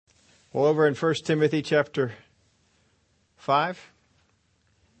Well, over in 1 Timothy chapter 5,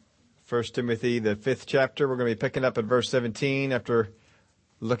 1 Timothy, the 5th chapter, we're going to be picking up at verse 17 after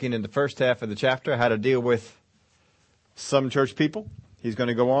looking in the first half of the chapter, how to deal with some church people. He's going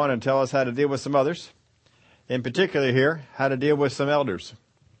to go on and tell us how to deal with some others. In particular here, how to deal with some elders.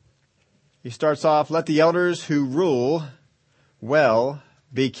 He starts off, let the elders who rule well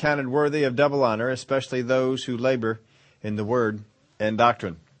be counted worthy of double honor, especially those who labor in the word and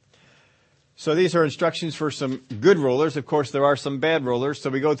doctrine. So these are instructions for some good rulers. Of course, there are some bad rulers. So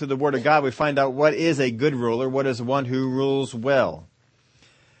we go through the Word of God. We find out what is a good ruler, what is one who rules well.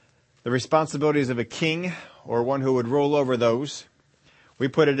 The responsibilities of a king or one who would rule over those. We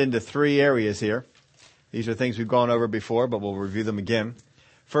put it into 3 areas here. These are things we've gone over before, but we'll review them again.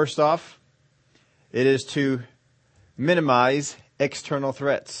 First off, it is to minimize external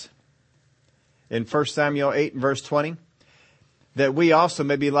threats. In 1 Samuel 8 and verse 20, that we also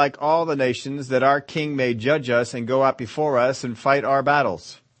may be like all the nations, that our king may judge us and go out before us and fight our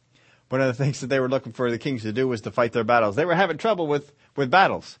battles. One of the things that they were looking for the kings to do was to fight their battles. They were having trouble with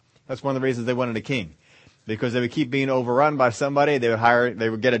battles. That's one of the reasons they wanted a king. Because they would keep being overrun by somebody. They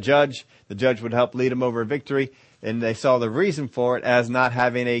would get a judge. The judge would help lead them over a victory. And they saw the reason for it as not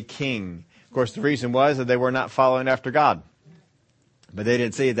having a king. Of course, the reason was that they were not following after God. But they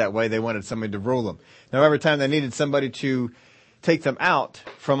didn't see it that way. They wanted somebody to rule them. Now, every time they needed somebody to take them out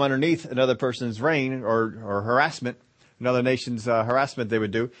from underneath another person's reign or harassment, another nation's harassment they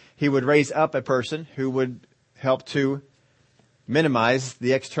would do, he would raise up a person who would help to minimize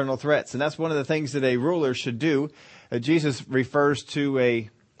the external threats. And that's one of the things that a ruler should do. Jesus refers to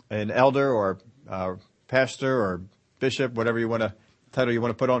an elder or pastor or bishop, whatever title you want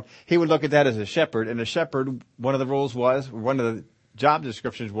to put on. He would look at that as a shepherd. And a shepherd, one of the job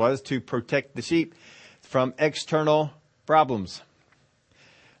descriptions was to protect the sheep from external problems.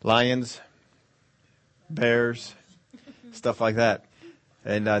 Lions, bears, stuff like that.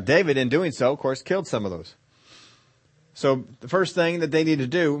 And David, in doing so, of course, killed some of those. So the first thing that they need to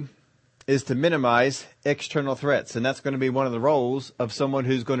do is to minimize external threats. And that's going to be one of the roles of someone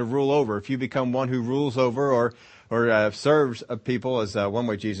who's going to rule over. If you become one who rules over or serves people, as one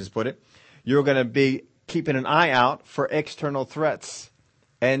way Jesus put it, you're going to be keeping an eye out for external threats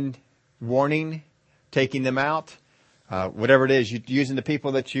and warning, taking them out. Whatever it is, using the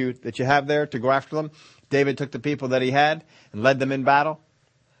people that you have there to go after them. David took the people that he had and led them in battle.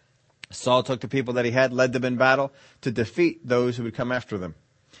 Saul took the people that he had, led them in battle to defeat those who would come after them.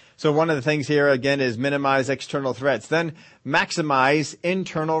 So one of the things here, again, is minimize external threats. Then maximize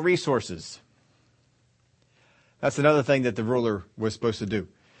internal resources. That's another thing that the ruler was supposed to do.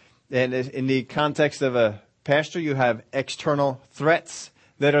 And in the context of a pastor, you have external threats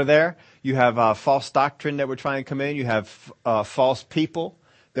that are there. You have false doctrine that would try and come in. You have false people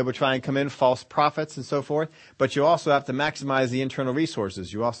that would try and come in, false prophets and so forth. But you also have to maximize the internal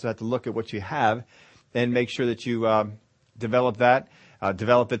resources. You also have to look at what you have and make sure that you develop that.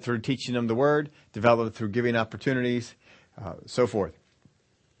 Develop it through teaching them the Word. Develop it through giving opportunities, so forth.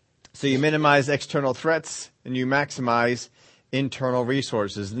 So you minimize external threats and you maximize internal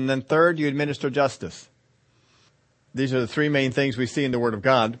resources. And then third, you administer justice. These are the 3 main things we see in the Word of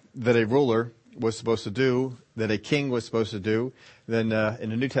God that a ruler was supposed to do, that a king was supposed to do. Then in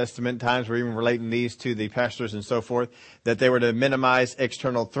the New Testament times, we're even relating these to the pastors and so forth, that they were to minimize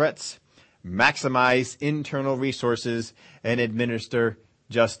external threats, maximize internal resources, and administer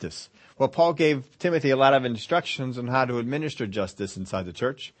justice. Well, Paul gave Timothy a lot of instructions on how to administer justice inside the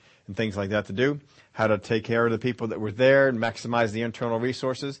church and things like that to do, how to take care of the people that were there and maximize the internal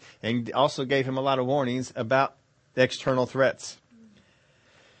resources, and also gave him a lot of warnings about external threats.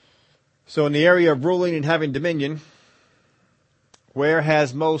 So in the area of ruling and having dominion, where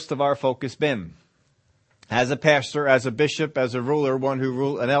has most of our focus been? As a pastor, as a bishop, as a ruler,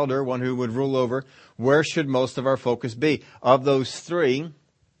 an elder, one who would rule over, where should most of our focus be? Of those 3,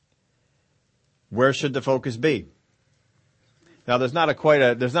 where should the focus be? Now there's not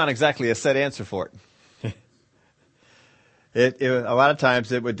exactly a set answer for it. A lot of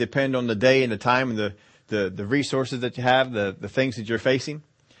times it would depend on the day and the time and the resources that you have, the things that you're facing.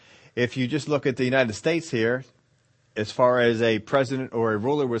 If you just look at the United States here, as far as a president or a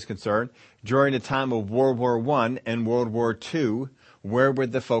ruler was concerned, during the time of World War I and World War II, where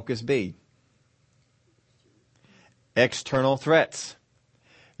would the focus be? External threats.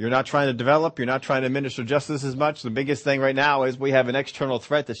 You're not trying to develop, you're not trying to administer justice as much. The biggest thing right now is we have an external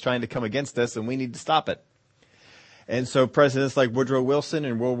threat that's trying to come against us and we need to stop it. And so presidents like Woodrow Wilson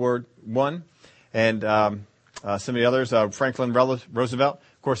in World War I and some of the others, Franklin Roosevelt,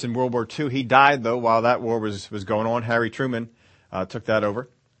 of course, in World War II. He died, though, while that war was going on. Harry Truman took that over.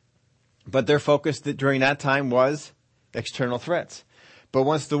 But their focus during that time was external threats. But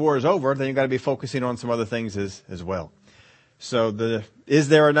once the war is over, then you've got to be focusing on some other things as well. So is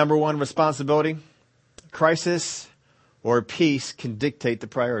there a number one responsibility? Crisis or peace can dictate the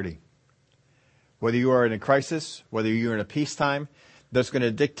priority. Whether you are in a crisis, whether you're in a peacetime, that's going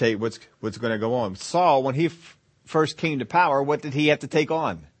to dictate what's going to go on. Saul, when he first came to power, what did he have to take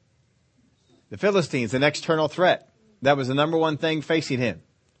on? The Philistines, an external threat. That was the number one thing facing him.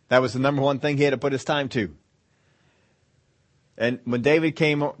 That was the number one thing he had to put his time to. And when David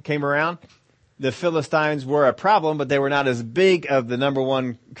came around, the Philistines were a problem, but they were not as big of the number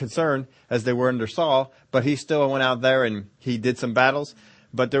one concern as they were under Saul. But he still went out there and he did some battles.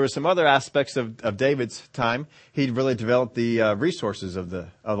 But there were some other aspects of David's time. He really developed the resources of the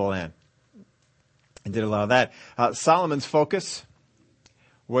land and did a lot of that. Solomon's focus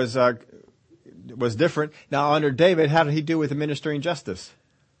was different. Now, under David, how did he do with administering justice?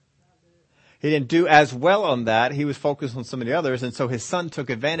 He didn't do as well on that. He was focused on some of the others. And so his son took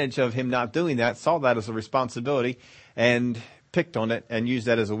advantage of him not doing that, saw that as a responsibility, and picked on it and used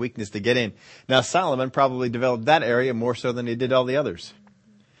that as a weakness to get in. Now, Solomon probably developed that area more so than he did all the others.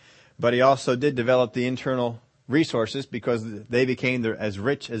 But he also did develop the internal resources because they became as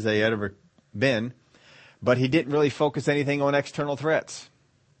rich as they had ever been. But he didn't really focus anything on external threats.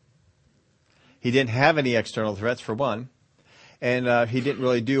 He didn't have any external threats, for one. And he didn't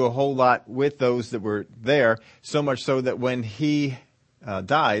really do a whole lot with those that were there, so much so that when he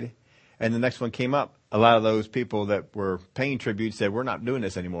died and the next one came up, a lot of those people that were paying tribute said, we're not doing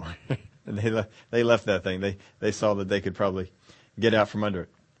this anymore. And they left that thing. They saw that they could probably get out from under it.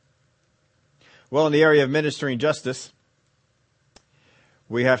 Well, in the area of ministering justice,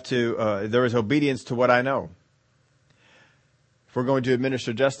 we have to, there is obedience to what I know. If we're going to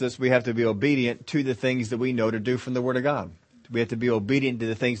administer justice, we have to be obedient to the things that we know to do from the Word of God. We have to be obedient to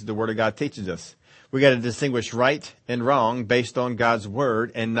the things that the Word of God teaches us. We got to distinguish right and wrong based on God's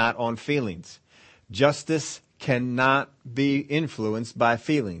Word and not on feelings. Justice cannot be influenced by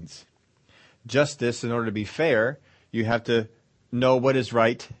feelings. Justice, in order to be fair, you have to know what is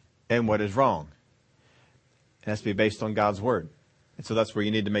right and what is wrong. It has to be based on God's Word. And so that's where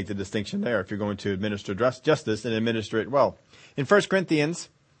you need to make the distinction there if you're going to administer justice and administer it well. In 1 Corinthians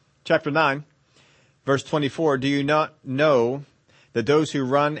chapter 9, verse 24, do you not know that those who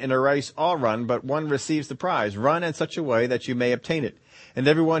run in a race all run, but one receives the prize? Run in such a way that you may obtain it. And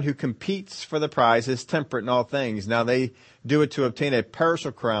everyone who competes for the prize is temperate in all things. Now they do it to obtain a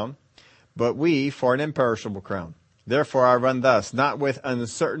perishable crown, but we for an imperishable crown. Therefore I run thus, not with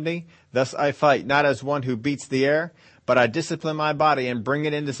uncertainty. Thus I fight, not as one who beats the air, but I discipline my body and bring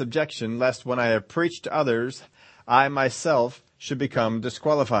it into subjection, lest when I have preached to others, I myself should become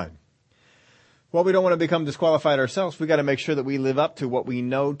disqualified. Well, we don't want to become disqualified ourselves. We've got to make sure that we live up to what we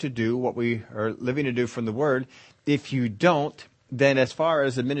know to do, what we are living to do from the Word. If you don't, then as far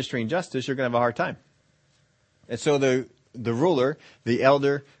as administering justice, you're going to have a hard time. And so the ruler, the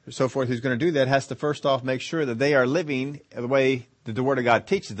elder, so forth, who's going to do that has to first off make sure that they are living the way that the Word of God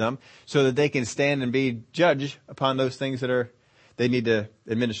teaches them so that they can stand and be judged upon those things that they need to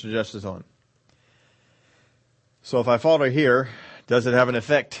administer justice on. So if I falter here, does it have an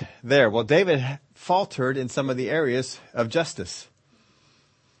effect there? Well, David faltered in some of the areas of justice.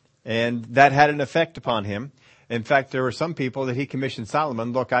 And that had an effect upon him. In fact, there were some people that he commissioned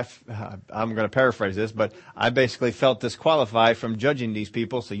Solomon. Look, I'm going to paraphrase this, but I basically felt disqualified from judging these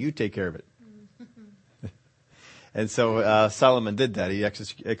people, so you take care of it. And so Solomon did that. He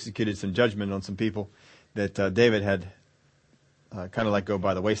executed some judgment on some people that David had kind of let go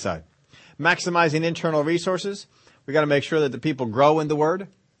by the wayside. Maximizing internal resources. We got to make sure that the people grow in the Word,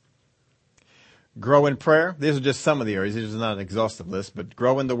 grow in prayer. These are just some of the areas. These are not an exhaustive list, but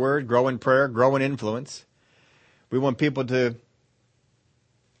grow in the Word, grow in prayer, grow in influence. We want people to,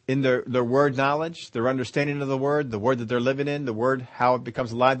 in their Word knowledge, their understanding of the Word that they're living in, the Word, how it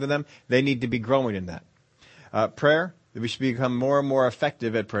becomes alive to them, they need to be growing in that. Prayer, we should become more and more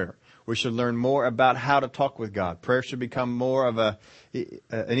effective at prayer. We should learn more about how to talk with God. Prayer should become more of an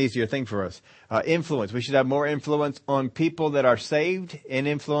easier thing for us. Influence. We should have more influence on people that are saved and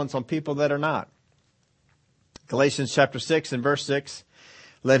influence on people that are not. Galatians chapter 6 and verse 6.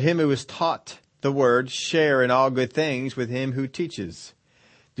 Let him who is taught the word share in all good things with him who teaches.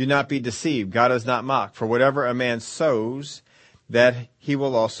 Do not be deceived. God is not mocked. For whatever a man sows, that he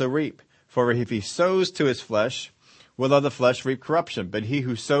will also reap. For if he sows to his flesh, will of the flesh reap corruption, but he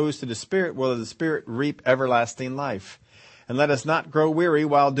who sows to the Spirit will of the Spirit reap everlasting life. And let us not grow weary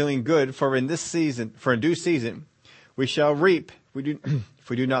while doing good, for in due season we shall reap if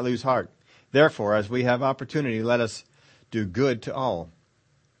we do not lose heart. Therefore, as we have opportunity, let us do good to all,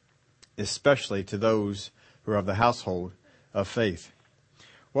 especially to those who are of the household of faith.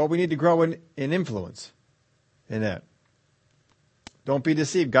 Well, we need to grow in influence in that. Don't be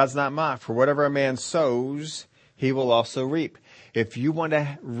deceived. God's not mocked. For whatever a man sows, he will also reap. If you want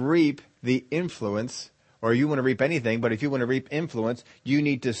to reap the influence, or you want to reap anything, but if you want to reap influence, you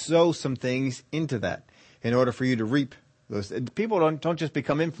need to sow some things into that in order for you to reap those. People don't just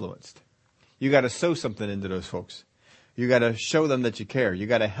become influenced. You got to sow something into those folks. You got to show them that you care. You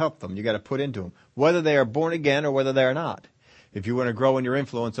got to help them. You got to put into them, whether they are born again or whether they are not. If you want to grow in your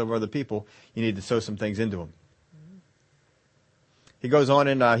influence over other people, you need to sow some things into them. He goes on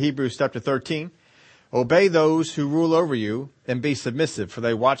in Hebrews chapter 13. Obey those who rule over you and be submissive, for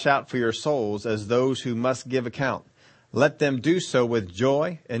they watch out for your souls as those who must give account. Let them do so with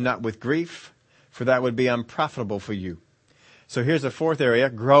joy and not with grief, for that would be unprofitable for you. So here's a fourth area,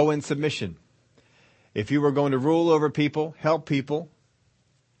 grow in submission. If you were going to rule over people, help people,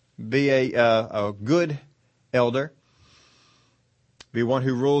 be a good elder, be one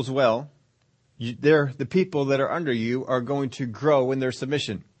who rules well, the people that are under you are going to grow in their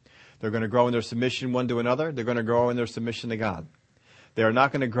submission. They're going to grow in their submission one to another. They're going to grow in their submission to God. They are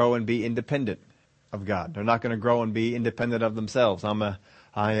not going to grow and be independent of God. They're not going to grow and be independent of themselves.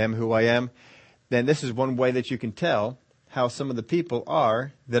 I am who I am. Then this is one way that you can tell how some of the people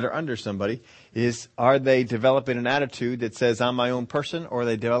are that are under somebody is, are they developing an attitude that says I'm my own person, or are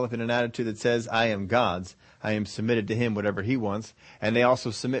they developing an attitude that says I am God's, I am submitted to him, whatever he wants, and they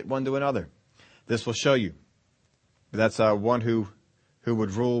also submit one to another. This will show you. That's one who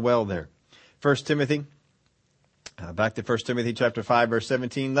would rule well there. 1 Timothy, back to 1 Timothy chapter 5, verse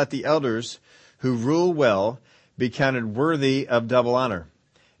 17. Let the elders who rule well be counted worthy of double honor,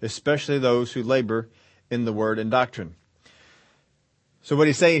 especially those who labor in the word and doctrine. So what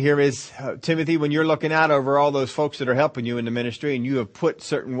he's saying here is, Timothy, when you're looking out over all those folks that are helping you in the ministry, and you have put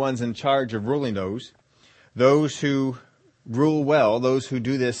certain ones in charge of ruling those who rule well, those who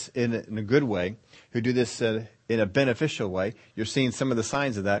do this in a good way, who do this in a beneficial way, you're seeing some of the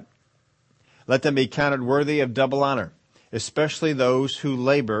signs of that. Let them be counted worthy of double honor, especially those who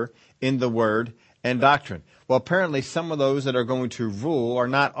labor in the word and doctrine. Well, apparently some of those that are going to rule are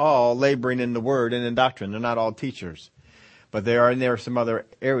not all laboring in the word and in doctrine. They're not all teachers. But there are some other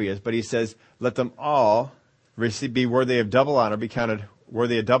areas. But he says, let them all be worthy of double honor, be counted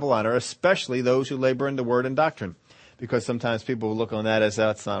worthy of double honor, especially those who labor in the word and doctrine. Because sometimes people will look on that as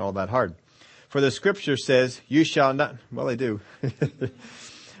that's not all that hard. For the scripture says, you shall not, well, they do.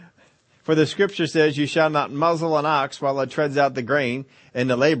 For the scripture says, you shall not muzzle an ox while it treads out the grain, and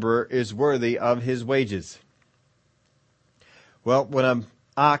the laborer is worthy of his wages. Well, when an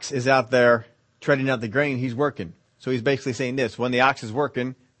ox is out there treading out the grain, he's working. So he's basically saying this, when the ox is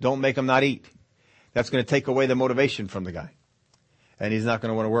working, don't make him not eat. That's going to take away the motivation from the guy. And he's not going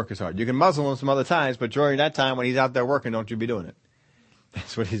to want to work as hard. You can muzzle him some other times, but during that time when he's out there working, don't you be doing it.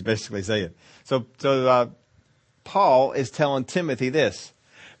 That's what he's basically saying. So Paul is telling Timothy this.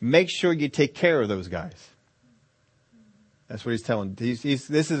 Make sure you take care of those guys. That's what he's telling. This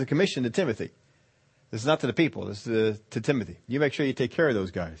is a commission to Timothy. This is not to the people. This is to Timothy. You make sure you take care of those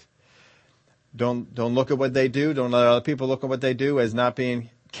guys. Don't look at what they do. Don't let other people look at what they do as not being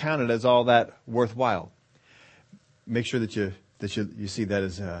counted as all that worthwhile. Make sure that you see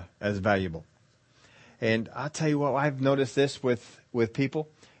that as valuable. And I'll tell you what, I've noticed this with people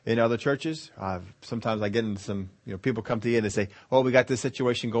in other churches. Sometimes I get into some, people come to you and they say, oh, we got this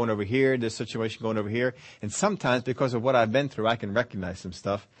situation going over here, this situation going over here. And sometimes because of what I've been through, I can recognize some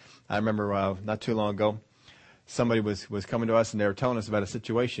stuff. I remember not too long ago, somebody was coming to us and they were telling us about a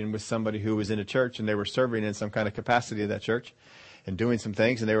situation with somebody who was in a church and they were serving in some kind of capacity of that church and doing some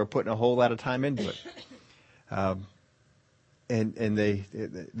things, and they were putting a whole lot of time into it. And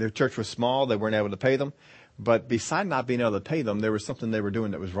their church was small. They weren't able to pay them. But beside not being able to pay them, there was something they were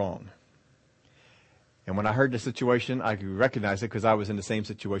doing that was wrong. And when I heard the situation, I could recognize it because I was in the same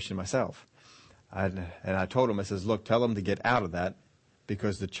situation myself. And I told them, I says, look, tell them to get out of that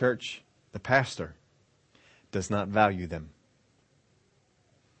because the church, the pastor, does not value them.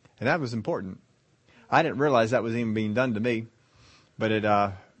 And that was important. I didn't realize that was even being done to me, but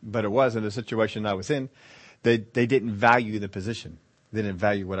it was in the situation I was in. They didn't value the position. They didn't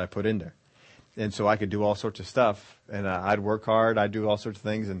value what I put in there. And so I could do all sorts of stuff, and I'd work hard. I'd do all sorts of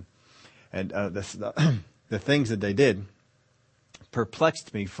things, and the things that they did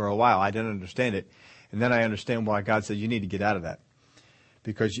perplexed me for a while. I didn't understand it, and then I understand why God said you need to get out of that,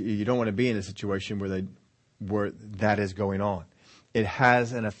 because you don't want to be in a situation where that is going on. It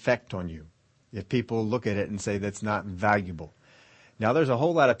has an effect on you if people look at it and say that's not valuable. Now, there's a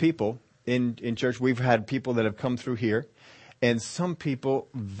whole lot of people in church. We've had people that have come through here, And some people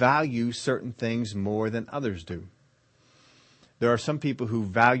value certain things more than others do. There are some people who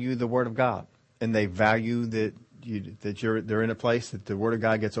value the Word of God, and they value that they're in a place that the Word of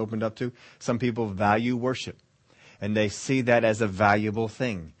God gets opened up to. Some people value worship, and they see that as a valuable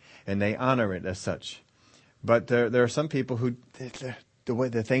thing, and they honor it as such. But there are some people who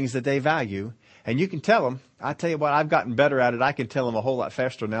the things that they value, and you can tell them. I tell you what, I've gotten better at it. I can tell them a whole lot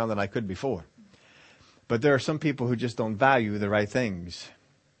faster now than I could before. But there are some people who just don't value the right things,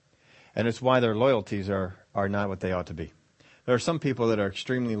 and it's why their loyalties are not what they ought to be. There are some people that are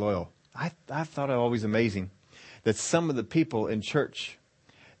extremely loyal. I thought it always amazing that some of the people in church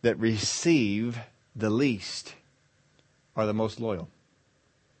that receive the least are the most loyal.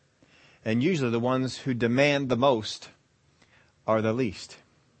 And usually the ones who demand the most are the least.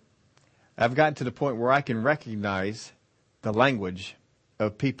 I've gotten to the point where I can recognize the language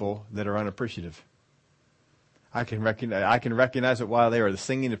of people that are unappreciative. I can recognize it while they are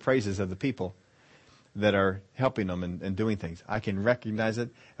singing the praises of the people that are helping them and doing things. I can recognize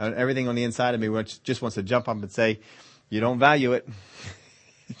it. And everything on the inside of me just wants to jump up and say, you don't value it.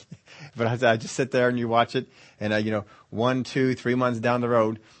 But I just sit there and you watch it. And, 1, 2, 3 months down the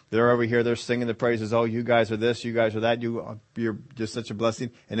road, they're over here, they're singing the praises. Oh, you guys are this, you guys are that. You're just such a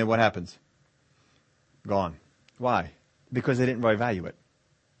blessing. And then what happens? Gone. Why? Because they didn't really value it.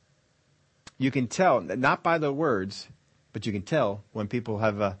 You can tell, not by the words, but you can tell when people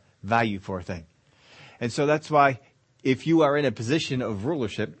have a value for a thing. And so that's why if you are in a position of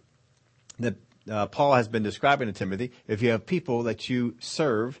rulership that Paul has been describing to Timothy, if you have people that you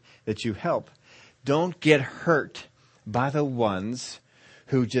serve, that you help, don't get hurt by the ones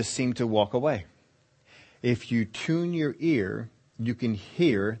who just seem to walk away. If you tune your ear, you can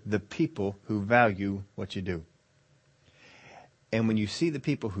hear the people who value what you do. And when you see the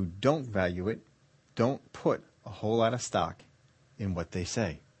people who don't value it, don't put a whole lot of stock in what they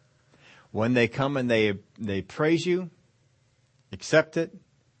say. When they come and they praise you, accept it,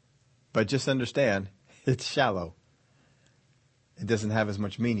 but just understand it's shallow. It doesn't have as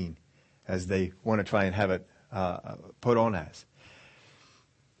much meaning as they want to try and have it put on as.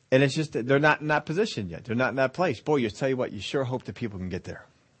 And it's just that they're not in that position yet. They're not in that place. Boy, you tell you what, you sure hope that people can get there,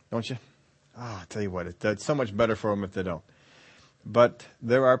 don't you? I'll tell you what, it's so much better for them if they don't. But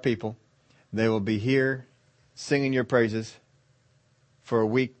there are people, they will be here singing your praises for a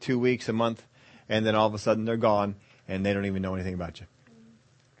week, 2 weeks, a month, and then all of a sudden they're gone and they don't even know anything about you.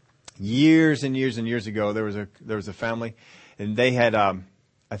 Years and years and years ago, there was a family, and they had, I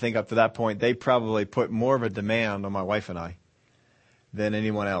think up to that point, they probably put more of a demand on my wife and I than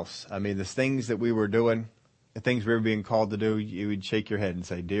anyone else. I mean, the things that we were doing, the things we were being called to do, you would shake your head and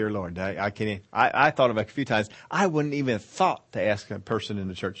say, "Dear Lord, I can't." I thought of it a few times. I wouldn't even thought to ask a person in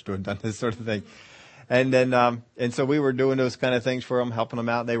the church to have done this sort of thing. And then, and so we were doing those kind of things for them, helping them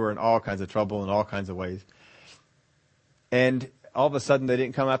out. They were in all kinds of trouble in all kinds of ways. And all of a sudden, they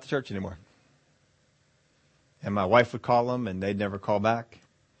didn't come out to church anymore. And my wife would call them, and they'd never call back.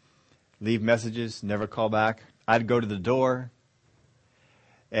 Leave messages, never call back. I'd go to the door,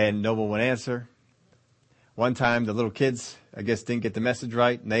 and no one would answer. One time, the little kids, I guess, didn't get the message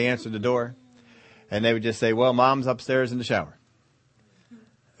right, and they answered the door. And they would just say, "Well, Mom's upstairs in the shower."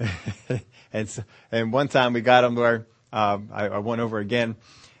 And one time we got them where I went over again,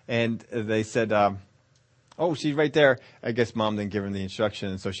 and they said, "Oh, she's right there." I guess Mom didn't give her the instruction,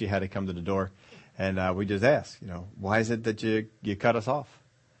 and so she had to come to the door. And we just asked, "Why is it that you cut us off?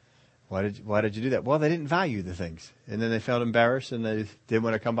 Why did you do that?" Well, they didn't value the things, and then they felt embarrassed, and they didn't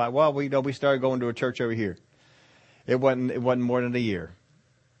want to come by. Well, we started going to a church over here. It wasn't more than a year.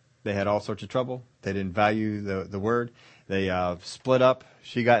 They had all sorts of trouble. They didn't value the word. They split up.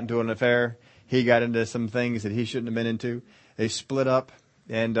 She got into an affair. He got into some things that he shouldn't have been into. They split up,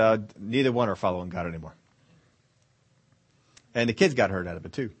 and neither one are following God anymore. And the kids got hurt out of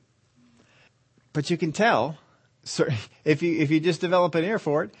it too. But you can tell, if you just develop an ear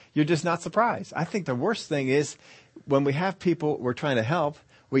for it, you're just not surprised. I think the worst thing is when we have people we're trying to help,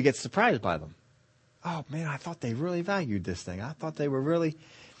 we get surprised by them. Oh man, I thought they really valued this thing. I thought they really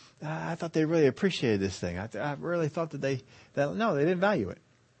appreciated this thing. I really thought that no, they didn't value it.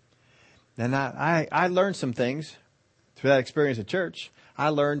 And I learned some things through that experience at church. I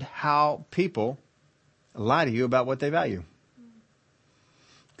learned how people lie to you about what they value.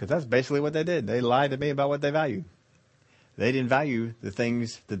 Because that's basically what they did. They lied to me about what they valued. They didn't value the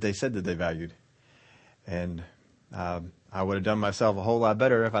things that they said that they valued. And I would have done myself a whole lot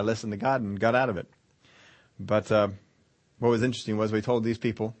better if I listened to God and got out of it. But what was interesting was we told these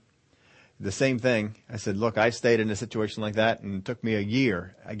people the same thing. I said, "Look, I stayed in a situation like that, and it took me a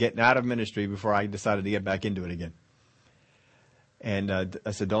year getting out of ministry before I decided to get back into it again." And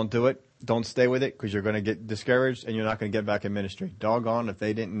I said, don't do it. Don't stay with it because you're going to get discouraged and you're not going to get back in ministry. Doggone if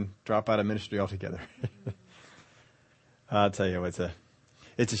they didn't drop out of ministry altogether. I'll tell you, it's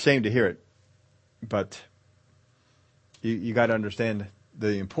a shame to hear it. But you got to understand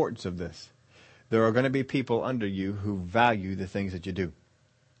the importance of this. There are going to be people under you who value the things that you do.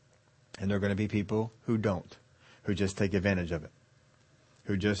 And there are going to be people who don't, who just take advantage of it,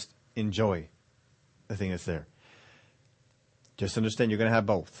 who just enjoy the thing that's there. Just understand you're going to have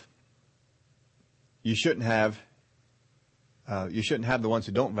both. You shouldn't have the ones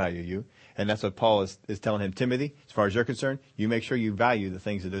who don't value you. And that's what Paul is telling him. Timothy, as far as you're concerned, you make sure you value the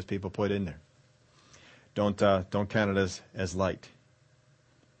things that those people put in there. Don't count it as light.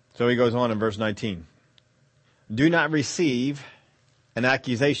 So he goes on in verse 19. Do not receive an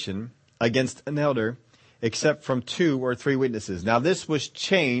accusation against an elder except from 2 or 3 witnesses. Now this was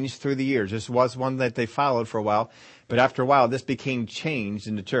changed through the years. This was one that they followed for a while. But after a while, this became changed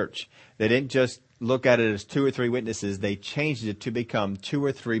in the church. They didn't just look at it as 2 or 3 witnesses. They changed it to become 2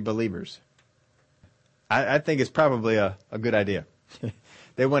 or 3 believers. I think it's probably a good idea.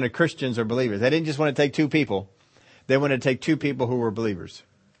 They wanted Christians or believers. They didn't just want to take 2 people. They wanted to take 2 people who were believers.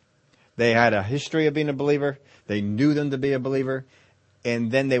 They had a history of being a believer. They knew them to be a believer.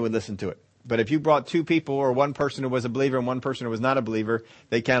 And then they would listen to it. But if you brought 2 people or one person who was a believer and one person who was not a believer,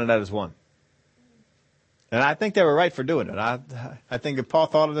 they counted that as one. And I think they were right for doing it. I think if Paul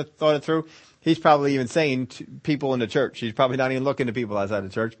thought it through, he's probably even saying to people in the church. He's probably not even looking to people outside the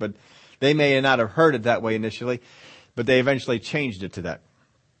church, but they may not have heard it that way initially, but they eventually changed it to that.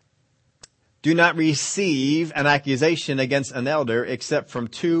 Do not receive an accusation against an elder except from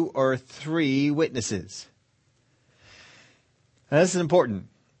 2 or 3 witnesses. Now, this is important.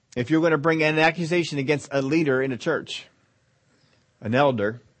 If you're going to bring an accusation against a leader in a church, an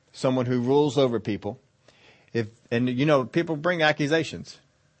elder, someone who rules over people, people bring accusations.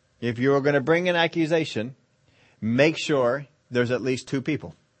 If you're going to bring an accusation, make sure there's at least 2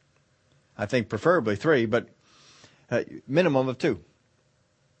 people. I think preferably 3, but minimum of 2.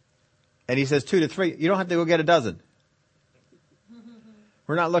 And he says 2 to 3. You don't have to go get a dozen.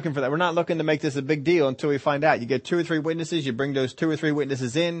 We're not looking for that. We're not looking to make this a big deal until we find out. You get 2 or 3 witnesses. You bring those 2 or 3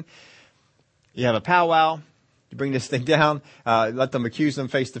 witnesses in. You have a powwow. You bring this thing down. Let them accuse them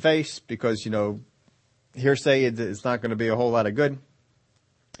face to face because, hearsay is not going to be a whole lot of good.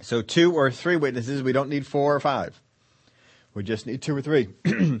 So 2 or 3 witnesses. We don't need 4 or 5. We just need 2 or 3.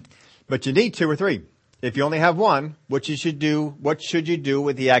 But you need 2 or 3. If you only have one, what should you do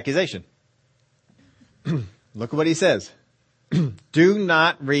with the accusation? Look at what he says. Do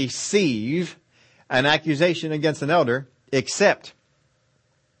not receive an accusation against an elder except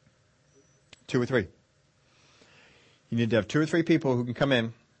 2 or 3. You need to have 2 or 3 people who can come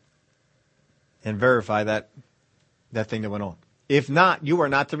in and verify that thing that went on. If not, you are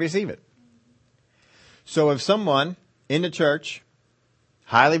not to receive it. So if someone in the church,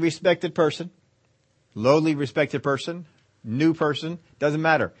 highly respected person, lowly respected person, new person, doesn't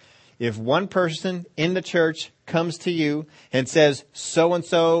matter. If one person in the church comes to you and says,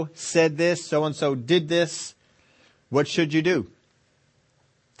 so-and-so said this, so-and-so did this, what should you do?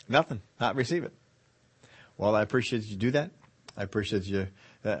 Nothing. Not receive it. Well, I appreciate you do that. I appreciate you.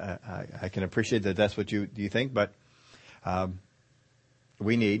 I can appreciate that that's what you think, but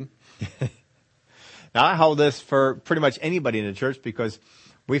we need. Now, I hold this for pretty much anybody in the church because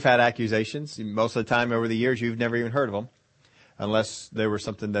we've had accusations. Most of the time over the years, you've never even heard of them. Unless there was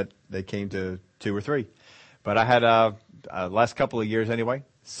something that they came to 2 or 3. But I had, last couple of years anyway,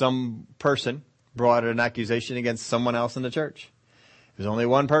 some person brought an accusation against someone else in the church. There's only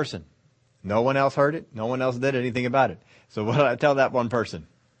one person. No one else heard it. No one else did anything about it. So what did I tell that one person?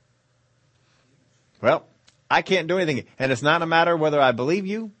 Well, I can't do anything. And it's not a matter whether I believe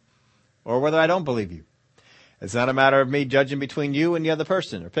you or whether I don't believe you. It's not a matter of me judging between you and the other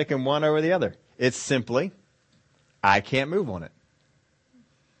person or picking one over the other. It's simply, I can't move on it.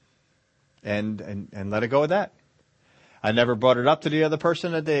 And let it go with that. I never brought it up to the other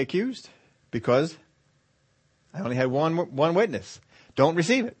person that they accused because I only had one witness. Don't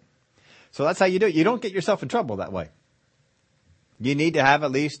receive it. So that's how you do it. You don't get yourself in trouble that way. You need to have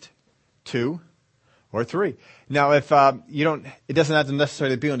at least 2 or 3. Now, if it doesn't have to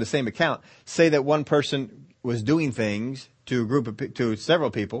necessarily be on the same account. Say that one person was doing things to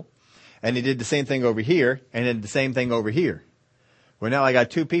several people, and he did the same thing over here, and did the same thing over here. Well, now I got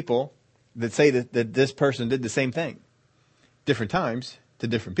 2 people that say that this person did the same thing. Different times to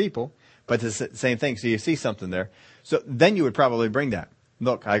different people, but the same thing. So you see something there. So then you would probably bring that.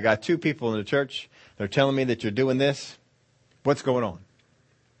 Look, I got 2 people in the church. They're telling me that you're doing this. What's going on?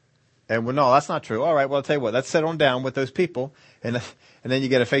 And well, no, that's not true. All right, well, I'll tell you what, let's sit on down with those people, and then you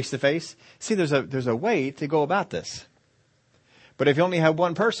get a face-to-face. See, there's a way to go about this. But if you only have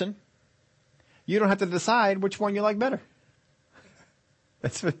one person, you don't have to decide which one you like better.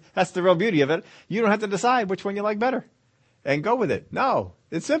 That's the real beauty of it. You don't have to decide which one you like better and go with it. No,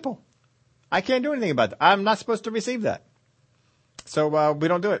 it's simple. I can't do anything about that. I'm not supposed to receive that. So we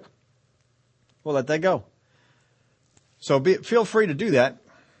don't do it. We'll let that go. So feel free to do that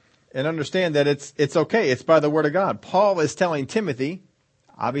and understand that it's okay. It's by the word of God. Paul is telling Timothy,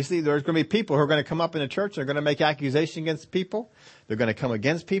 obviously there's going to be people who are going to come up in the church. They're going to make accusations against people. They're going to come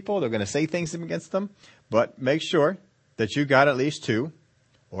against people. They're going to say things against them. But make sure that you got at least 2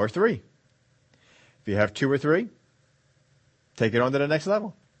 or 3. If you have 2 or 3, take it on to the next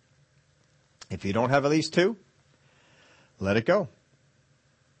level. If you don't have at least 2, let it go.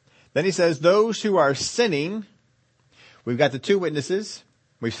 Then he says, those who are sinning, we've got the 2 witnesses.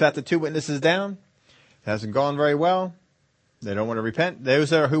 We've sat the 2 witnesses down. It hasn't gone very well. They don't want to repent. Those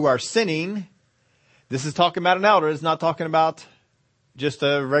who are sinning, this is talking about an elder. It's not talking about just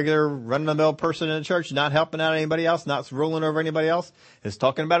a regular run-of-the-mill person in the church, not helping out anybody else, not ruling over anybody else. It's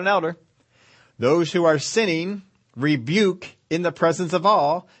talking about an elder. Those who are sinning, rebuke in the presence of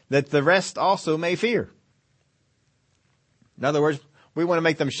all, that the rest also may fear. In other words, we want to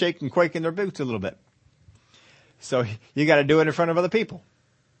make them shake and quake in their boots a little bit. So you got to do it in front of other people.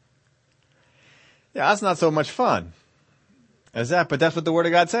 Yeah, that's not so much fun as that, but that's what the Word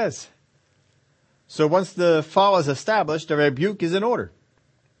of God says. So once the fall is established, a rebuke is in order.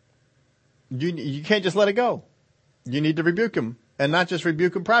 You can't just let it go. You need to rebuke him, and not just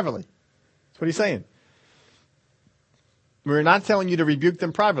rebuke him privately. That's what he's saying. We're not telling you to rebuke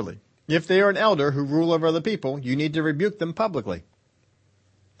them privately. If they are an elder who rule over other people, you need to rebuke them publicly.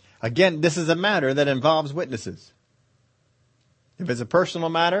 Again, this is a matter that involves witnesses. If it's a personal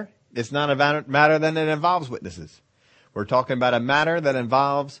matter, it's not a matter that it involves witnesses. We're talking about a matter that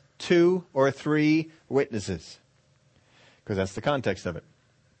involves 2 or 3 witnesses. Because that's the context of it.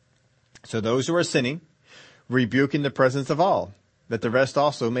 So those who are sinning, rebuke in the presence of all, that the rest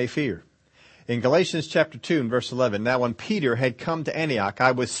also may fear. In Galatians chapter 2 and verse 11, now when Peter had come to Antioch,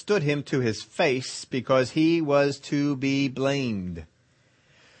 I withstood him to his face because he was to be blamed.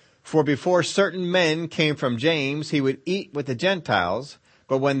 For before certain men came from James, he would eat with the Gentiles.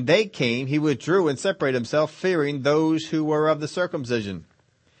 But when they came, he withdrew and separated himself, fearing those who were of the circumcision.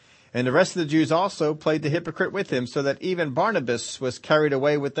 And the rest of the Jews also played the hypocrite with him, so that even Barnabas was carried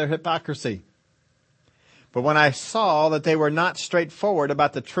away with their hypocrisy. But when I saw that they were not straightforward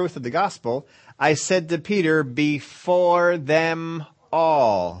about the truth of the gospel, I said to Peter, before them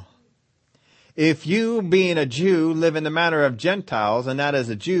all, if you, being a Jew, live in the manner of Gentiles, and not as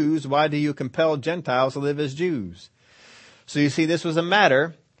the Jews, why do you compel Gentiles to live as Jews? So you see, this was a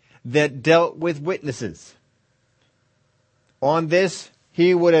matter that dealt with witnesses. On this,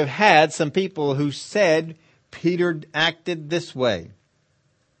 he would have had some people who said Peter acted this way.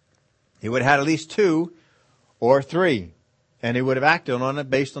 He would have had at least 2 or 3. And he would have acted on it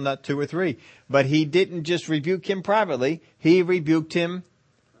based on that 2 or 3. But he didn't just rebuke him privately. He rebuked him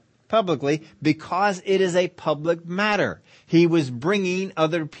publicly because it is a public matter. He was bringing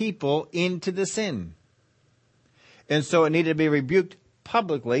other people into the sin. And so it needed to be rebuked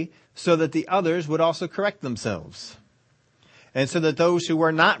publicly so that the others would also correct themselves. And so that those who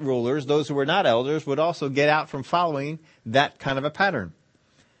were not rulers, those who were not elders, would also get out from following that kind of a pattern.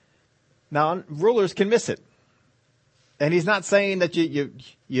 Now, rulers can miss it. And he's not saying that he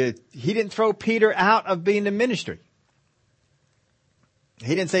didn't throw Peter out of being in ministry.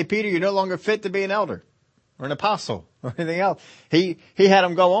 He didn't say, Peter, you're no longer fit to be an elder or an apostle or anything else. He had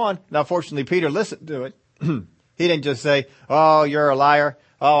him go on. Now, fortunately, Peter listened to it. He didn't just say, oh, you're a liar.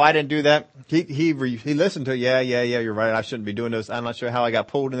 Oh, I didn't do that. He listened to it. Yeah, you're right. I shouldn't be doing this. I'm not sure how I got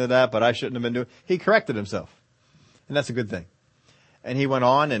pulled into that, but I shouldn't have been doing it. He corrected himself. And that's a good thing. And he went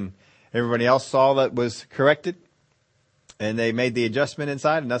on, and everybody else saw that was corrected. And they made the adjustment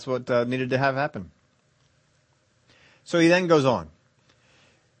inside, and that's what needed to have happen. So he then goes on.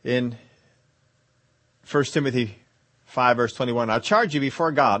 In 1 Timothy 5, verse 21, I charge you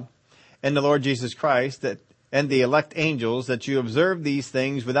before God and the Lord Jesus Christ and the elect angels that you observe these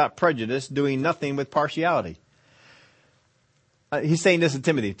things without prejudice, doing nothing with partiality. He's saying this to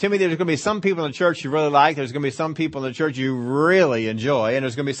Timothy. Timothy, there's going to be some people in the church you really like. There's going to be some people in the church you really enjoy. And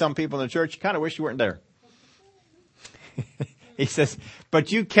there's going to be some people in the church you kind of wish you weren't there. He says,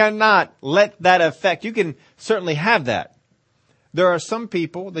 but you cannot let that affect. You can certainly have that. There are some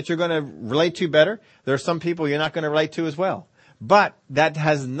people that you're going to relate to better. There are some people you're not going to relate to as well. But that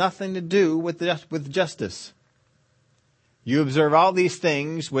has nothing to do with justice. You observe all these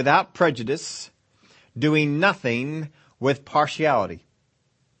things without prejudice, doing nothing with partiality.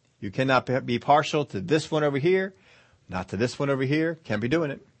 You cannot be partial to this one over here, not to this one over here. Can't be doing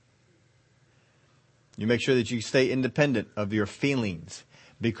it. You make sure that you stay independent of your feelings.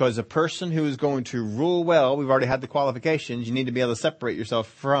 Because a person who is going to rule well, we've already had the qualifications, you need to be able to separate yourself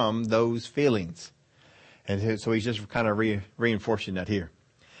from those feelings. And so he's just kind of reinforcing that here.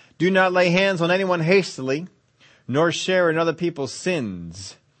 Do not lay hands on anyone hastily, nor share in other people's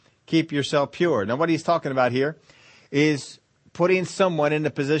sins. Keep yourself pure. Now what he's talking about here is putting someone in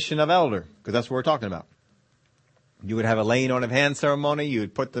the position of elder, because that's what we're talking about. You would have a laying on of hands ceremony, you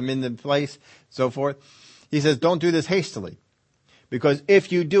would put them in the place, so forth. He says, don't do this hastily. Because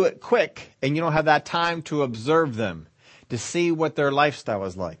if you do it quick and you don't have that time to observe them, to see what their lifestyle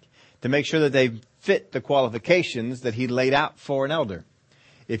is like, to make sure that they fit the qualifications that he laid out for an elder.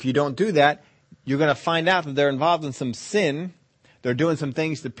 If you don't do that, you're going to find out that they're involved in some sin. They're doing some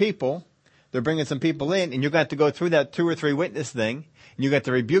things to people. They're bringing some people in, and you're going to have to go through that 2 or 3 witness thing, and you got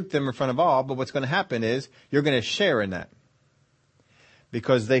to rebuke them in front of all. But what's going to happen is you're going to share in that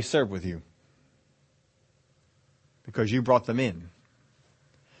because they serve with you, because you brought them in.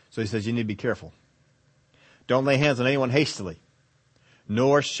 So he says you need to be careful. Don't lay hands on anyone hastily,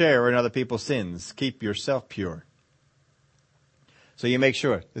 nor share in other people's sins. Keep yourself pure. So you make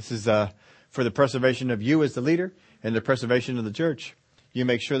sure. This is for the preservation of you as the leader and the preservation of the church. You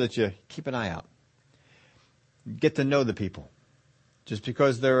make sure that you keep an eye out. Get to know the people. Just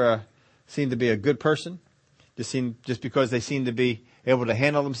because they're seem to be a good person, just because they seem to be able to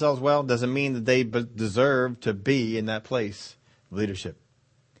handle themselves well, doesn't mean that they deserve to be in that place of leadership.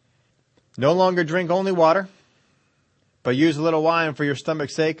 No longer drink only water, but use a little wine for your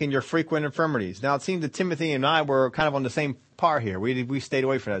stomach's sake and your frequent infirmities. Now, it seemed that Timothy and I were kind of on the same par here. We stayed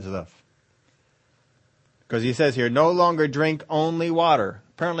away from that stuff. Because he says here, no longer drink only water.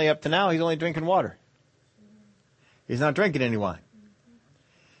 Apparently up to now, he's only drinking water. He's not drinking any wine.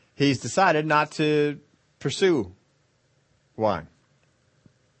 He's decided not to pursue wine.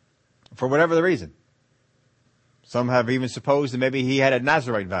 For whatever the reason. Some have even supposed that maybe he had a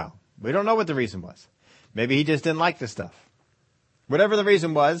Nazirite vow. We don't know what the reason was. Maybe he just didn't like the stuff. Whatever the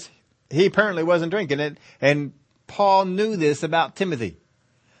reason was, he apparently wasn't drinking it. And Paul knew this about Timothy.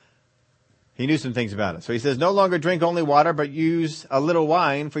 He knew some things about it. So he says, no longer drink only water, but use a little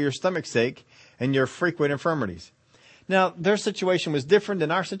wine for your stomach's sake and your frequent infirmities. Now, their situation was different than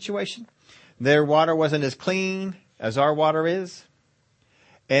our situation. Their water wasn't as clean as our water is.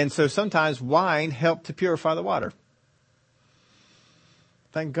 And so sometimes wine helped to purify the water.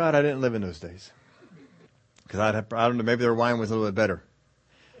 Thank God I didn't live in those days. Because I don't know, maybe their wine was a little bit better.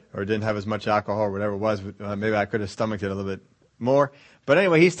 Or didn't have as much alcohol or whatever it was. Maybe I could have stomached it a little bit more. But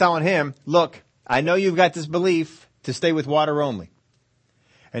anyway, he's telling him, look, I know you've got this belief to stay with water only.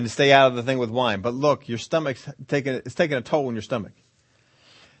 And to stay out of the thing with wine. But look, your stomach's taking a toll on your stomach.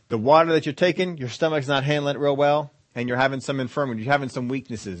 The water that you're taking, your stomach's not handling it real well. And you're having some infirmity. You're having some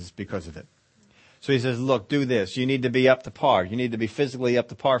weaknesses because of it. So he says, look, do this. You need to be up to par. You need to be physically up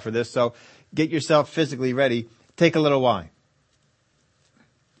to par for this. So get yourself physically ready. Take a little wine.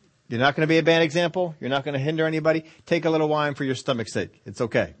 You're not going to be a bad example. You're not going to hinder anybody. Take a little wine for your stomach's sake. It's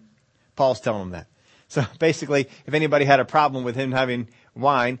okay. Paul's telling them that. So basically, if anybody had a problem with him having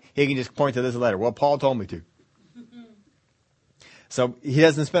wine, he can just point to this letter. Well, Paul told me to. So he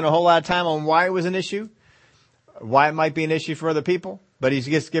doesn't spend a whole lot of time on why it was an issue, why it might be an issue for other people, but he's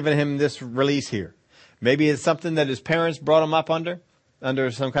just giving him this release here. Maybe it's something that his parents brought him up under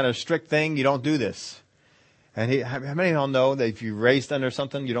some kind of strict thing. You don't do this. And how many of y'all know that if you're raised under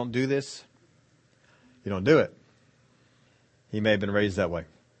something, you don't do this? You don't do it. He may have been raised that way.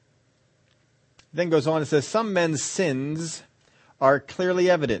 Then goes on and says, some men's sins are clearly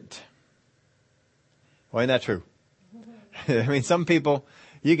evident. Well, isn't that true? I mean, some people,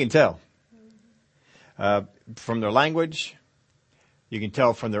 you can tell. From their language, you can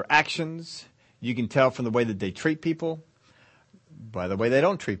tell from their actions, you can tell from the way that they treat people, by the way they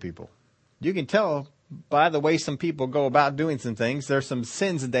don't treat people. You can tell by the way some people go about doing some things. There's some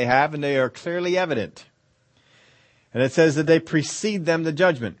sins that they have, and they are clearly evident. And it says that they precede them to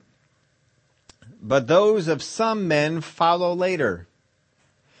judgment. But those of some men follow later.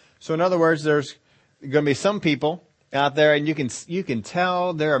 So in other words, there's going to be some people out there, and you can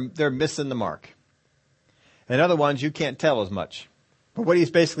tell they're missing the mark. And other ones you can't tell as much. But what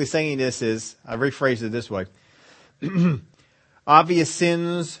he's basically saying is, I rephrase it this way. Obvious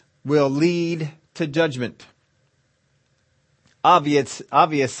sins will lead to judgment. Obvious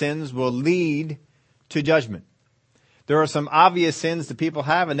sins will lead to judgment. There are some obvious sins that people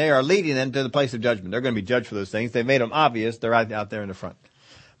have, and they are leading them to the place of judgment. They're going to be judged for those things. They've made them obvious. They're out there in the front.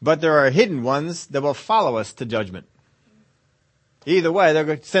 But there are hidden ones that will follow us to judgment. Either way,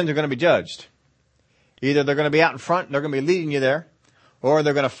 sins are going to be judged. Either they're going to be out in front, and they're going to be leading you there, or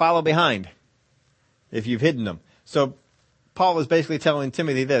they're going to follow behind if you've hidden them. So Paul is basically telling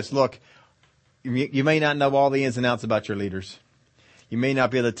Timothy this: look, you may not know all the ins and outs about your leaders. You may not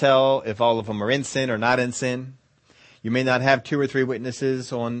be able to tell if all of them are in sin or not in sin. You may not have 2 or 3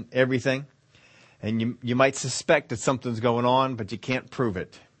 witnesses on everything. And you might suspect that something's going on, but you can't prove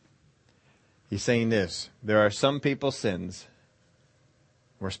it. He's saying this: there are some people's sins.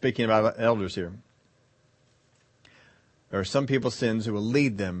 We're speaking about elders here. There are some people's sins who will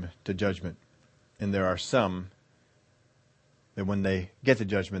lead them to judgment. And there are some that when they get to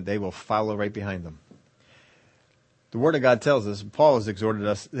judgment, they will follow right behind them. The Word of God tells us, Paul has exhorted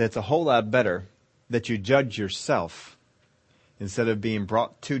us, that it's a whole lot better that you judge yourself instead of being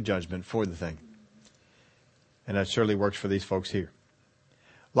brought to judgment for the thing. And that surely works for these folks here.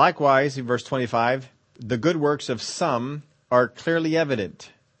 Likewise, in verse 25, the good works of some are clearly evident,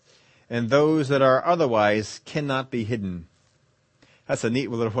 and those that are otherwise cannot be hidden. That's a neat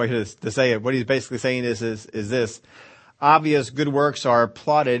little way to say it. What he's basically saying is this: obvious good works are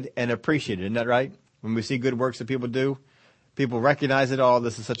applauded and appreciated. Isn't that right? When we see good works that people do, people recognize it. Oh,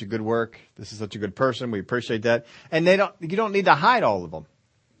 this is such a good work. This is such a good person. We appreciate that. And you don't need to hide all of them.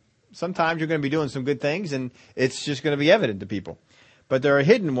 Sometimes you're going to be doing some good things, and it's just going to be evident to people. But there are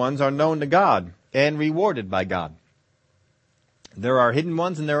hidden ones are known to God and rewarded by God. There are hidden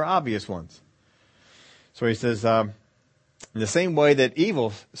ones and there are obvious ones. So he says, in the same way that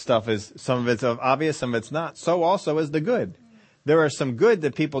evil stuff is, some of it's obvious, some of it's not, so also is the good. There are some good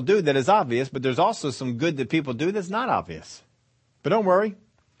that people do that is obvious, but there's also some good that people do that's not obvious. But don't worry.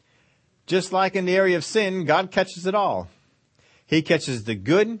 Just like in the area of sin, God catches it all. He catches the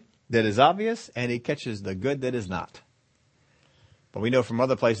good that is obvious, and He catches the good that is not. But we know from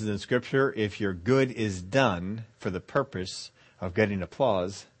other places in Scripture, if your good is done for the purpose of getting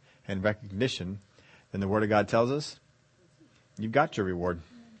applause and recognition, then the Word of God tells us you've got your reward.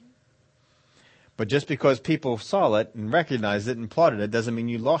 But just because people saw it and recognized it and applauded it doesn't mean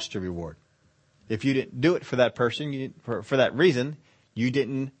you lost your reward. If you didn't do it for that person, for that reason, you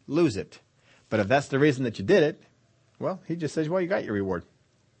didn't lose it. But if that's the reason that you did it, well, He just says, well, you got your reward.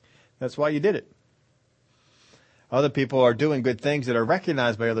 That's why you did it. Other people are doing good things that are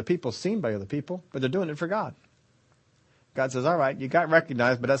recognized by other people, seen by other people, but they're doing it for God. God says, all right, you got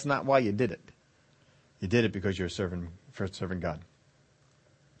recognized, but that's not why you did it. You did it because you're serving God.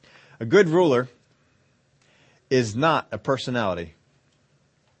 A good ruler is not a personality.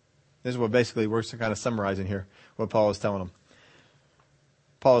 This is what basically we're kind of summarizing here, what Paul is telling them.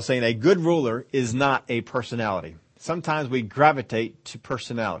 Paul is saying a good ruler is not a personality. Sometimes we gravitate to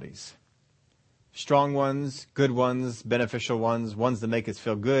personalities. Strong ones, good ones, beneficial ones, ones that make us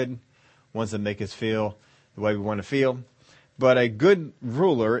feel good, ones that make us feel the way we want to feel. But a good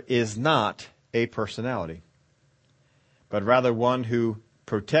ruler is not a personality, but rather one who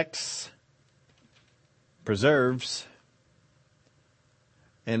protects, preserves,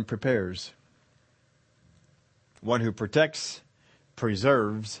 and prepares. One who protects,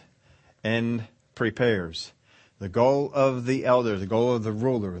 preserves, and prepares. The goal of the elder, the goal of the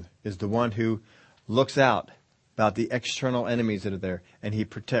ruler, is the one who looks out about the external enemies that are there, and he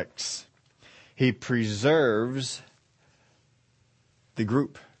protects. He preserves the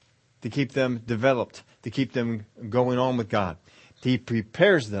group to keep them developed, to keep them going on with God. He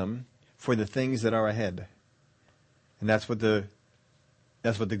prepares them for the things that are ahead. And that's what the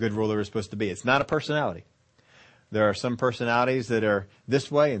good ruler is supposed to be. It's not a personality. There are some personalities that are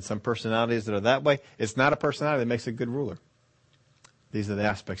this way and some personalities that are that way. It's not a personality that makes a good ruler. These are the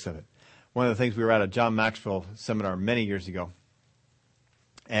aspects of it. One of the things, we were at a John Maxwell seminar many years ago.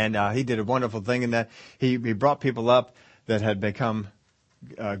 And he did a wonderful thing in that he brought people up that had become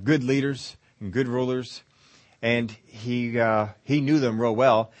good leaders and good rulers. And he knew them real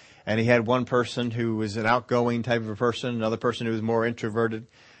well. And he had one person who was an outgoing type of a person, another person who was more introverted.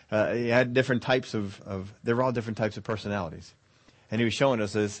 He had different types they were all different types of personalities. And he was showing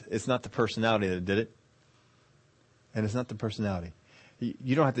us it's not the personality that did it. And it's not the personality.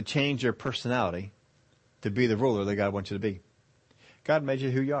 You don't have to change your personality to be the ruler that God wants you to be. God made you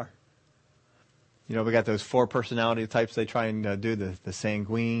who you are. You know, we got those 4 personality types they try and do, the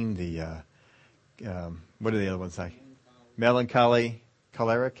sanguine, what do the other ones say? Melancholy,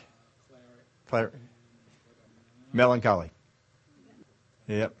 choleric? Melancholy.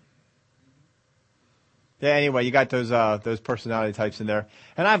 Yep. Yeah, anyway, you got those personality types in there.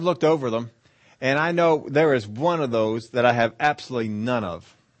 And I've looked over them, And I know there is one of those that I have absolutely none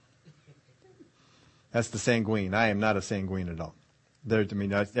of. That's the sanguine. I am not a sanguine at all. There, to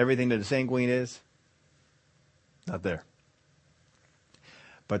me, everything that a sanguine is, not there.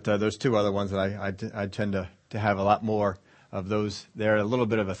 But there's two other ones that I tend to have a lot more of those. They're a little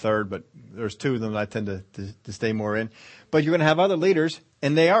bit of a third, but there's two of them that I tend to stay more in. But you're going to have other leaders,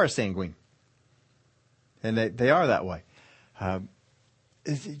 and they are sanguine. And they are that way.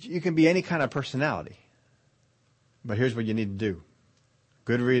 You can be any kind of personality. But here's what you need to do.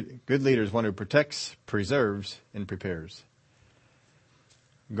 Good leader is one who protects, preserves, and prepares.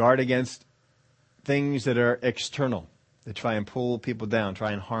 Guard against things that are external, that try and pull people down,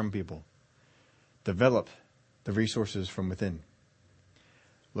 try and harm people. Develop the resources from within.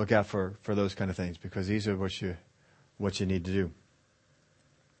 Look out for those kind of things, because these are what you need to do.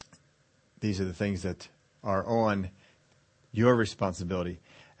 These are the things that are on your responsibility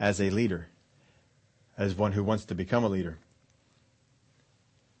as a leader, as one who wants to become a leader.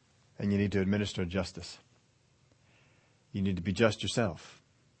 And you need to administer justice. You need to be just yourself.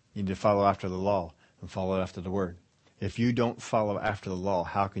 You need to follow after the law and follow after the word. If you don't follow after the law,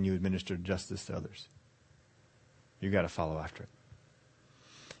 how can you administer justice to others? You got to follow after it.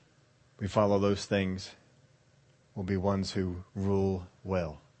 We follow those things, we'll be ones who rule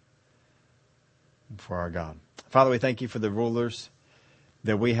well for our God. Father, we thank you for the rulers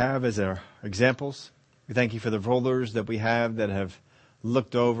that we have as our examples. We thank you for the rulers that we have that have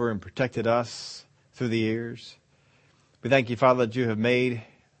looked over and protected us through the years. We thank you, Father, that you have made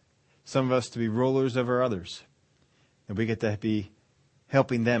some of us to be rulers over others. And we get to be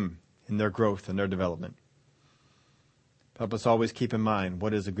helping them in their growth and their development. Help us always keep in mind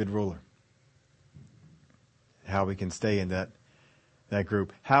what is a good ruler. How we can stay in that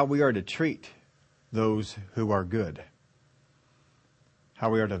group. How we are to treat those who are good. How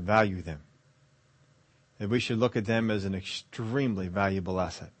we are to value them. That we should look at them as an extremely valuable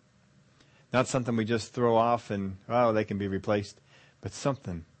asset. Not something we just throw off and, oh, they can be replaced. But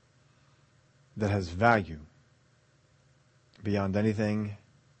something that has value beyond anything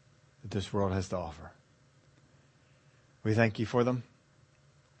that this world has to offer. We thank you for them.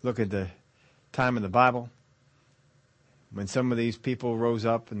 Look at the time in the Bible when some of these people rose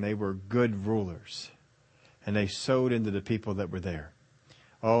up and they were good rulers and they sowed into the people that were there.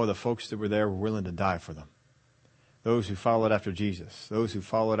 Oh, the folks that were there were willing to die for them. Those who followed after Jesus, those who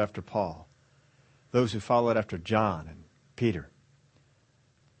followed after Paul, those who followed after John and Peter.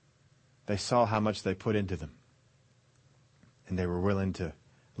 They saw how much they put into them. And they were willing to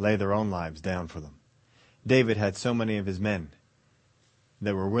lay their own lives down for them. David had so many of his men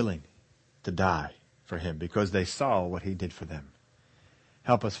that were willing to die for him because they saw what he did for them.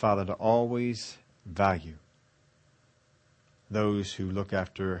 Help us, Father, to always value those who look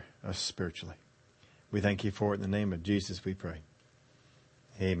after us spiritually. We thank you for it in the name of Jesus we pray.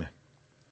 Amen.